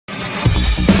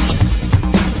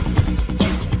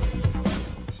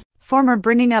Former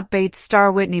Bringing Up Bates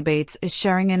star Whitney Bates is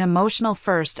sharing an emotional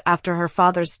first after her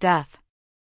father's death.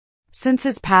 Since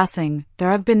his passing,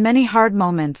 there have been many hard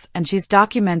moments and she's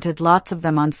documented lots of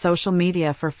them on social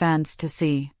media for fans to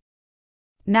see.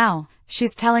 Now,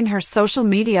 she's telling her social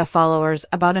media followers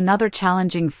about another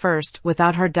challenging first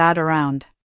without her dad around.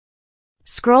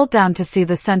 Scroll down to see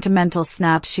the sentimental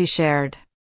snaps she shared.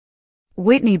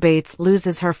 Whitney Bates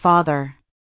loses her father.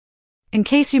 In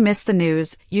case you missed the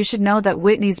news, you should know that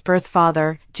Whitney's birth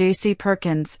father, J.C.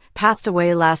 Perkins, passed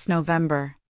away last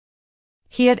November.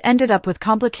 He had ended up with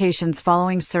complications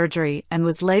following surgery and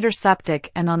was later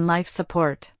septic and on life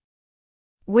support.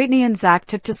 Whitney and Zach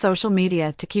took to social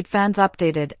media to keep fans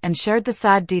updated and shared the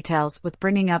sad details with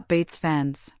Bringing Up Bates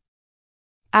fans.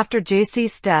 After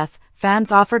JC's death,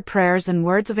 fans offered prayers and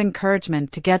words of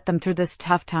encouragement to get them through this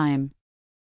tough time.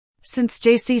 Since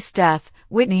JC's death,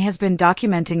 Whitney has been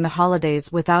documenting the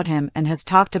holidays without him and has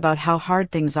talked about how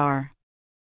hard things are.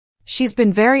 She's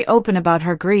been very open about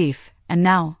her grief, and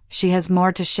now, she has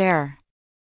more to share.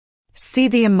 See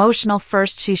the emotional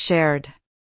first she shared.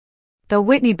 Though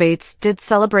Whitney Bates did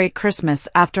celebrate Christmas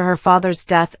after her father's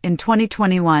death in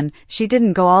 2021, she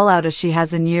didn't go all out as she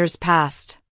has in years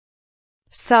past.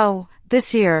 So,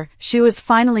 this year, she was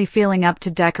finally feeling up to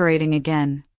decorating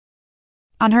again.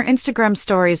 On her Instagram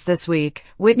stories this week,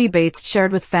 Whitney Bates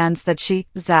shared with fans that she,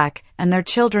 Zach, and their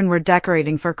children were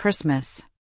decorating for Christmas.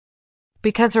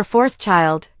 Because her fourth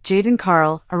child, Jaden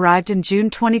Carl, arrived in June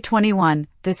 2021,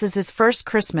 this is his first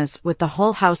Christmas with the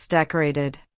whole house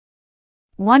decorated.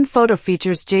 One photo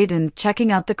features Jaden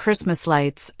checking out the Christmas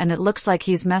lights and it looks like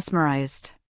he's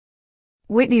mesmerized.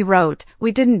 Whitney wrote,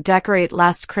 "We didn't decorate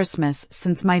last Christmas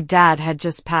since my dad had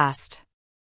just passed.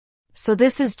 So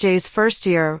this is Jay's first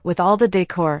year with all the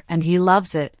decor and he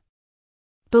loves it."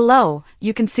 Below,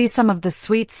 you can see some of the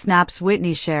sweet snaps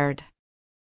Whitney shared.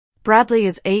 Bradley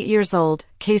is 8 years old,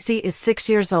 Casey is 6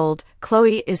 years old,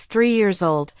 Chloe is 3 years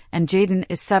old, and Jaden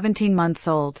is 17 months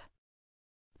old.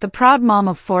 The proud mom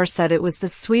of 4 said it was the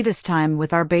sweetest time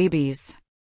with our babies.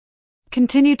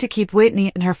 Continue to keep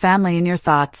Whitney and her family in your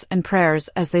thoughts and prayers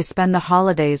as they spend the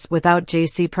holidays without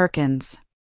J.C. Perkins.